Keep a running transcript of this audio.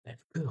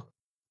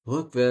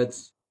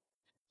Rückwärts.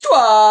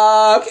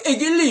 Tschwak,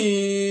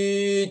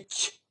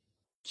 Egelitsch.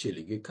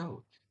 Chillige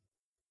Couch.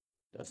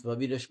 Das war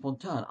wieder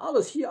spontan.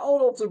 Alles hier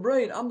out of the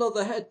brain, under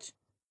the head.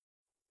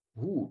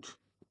 Hut.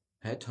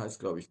 Head heißt,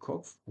 glaube ich,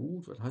 Kopf.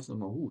 Hut, was heißt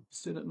nochmal Hut? Was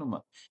ist denn das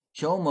nochmal?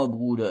 Schau mal,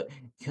 Bruder,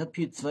 ich habe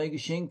hier 2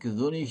 Geschenke.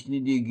 Soll ich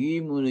die dir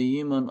geben oder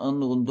jemand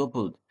anderen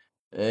doppelt?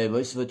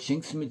 Weißt du, was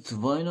schenkst du mir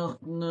zu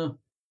Weihnachten, ne?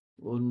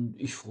 Und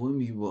ich freue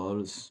mich über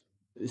alles.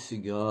 Ist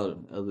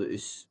egal. Also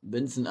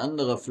wenn es ein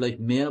anderer vielleicht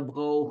mehr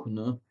braucht,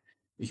 ne?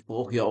 Ich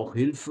brauche ja auch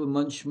Hilfe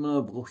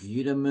manchmal, braucht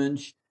jeder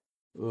Mensch.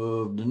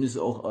 Dann ist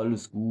auch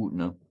alles gut,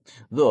 ne?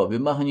 So, wir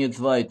machen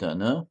jetzt weiter,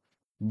 ne?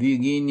 Wir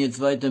gehen jetzt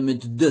weiter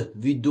mit D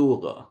wie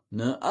Dora,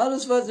 ne?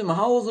 Alles, was im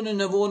Haus und in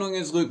der Wohnung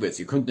ist, rückwärts.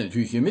 Ihr könnt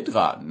natürlich hier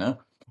mitraten, ne?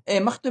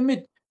 Macht ihr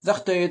mit.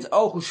 Sagt er jetzt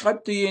auch,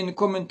 schreibt ihr hier in die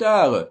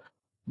Kommentare.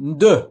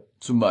 D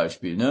zum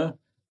Beispiel, ne?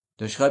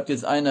 Da schreibt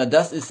jetzt einer,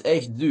 das ist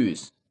echt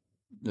süß.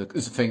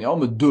 Fängt ja auch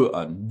mit D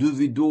an. D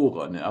wie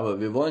Dora, ne? Aber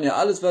wir wollen ja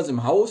alles, was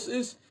im Haus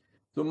ist,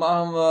 so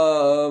machen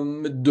wir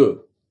mit D.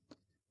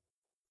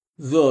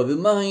 So, wir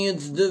machen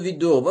jetzt D wie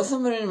Dora. Was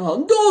haben wir denn im Haus?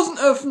 Ein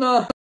Dosenöffner!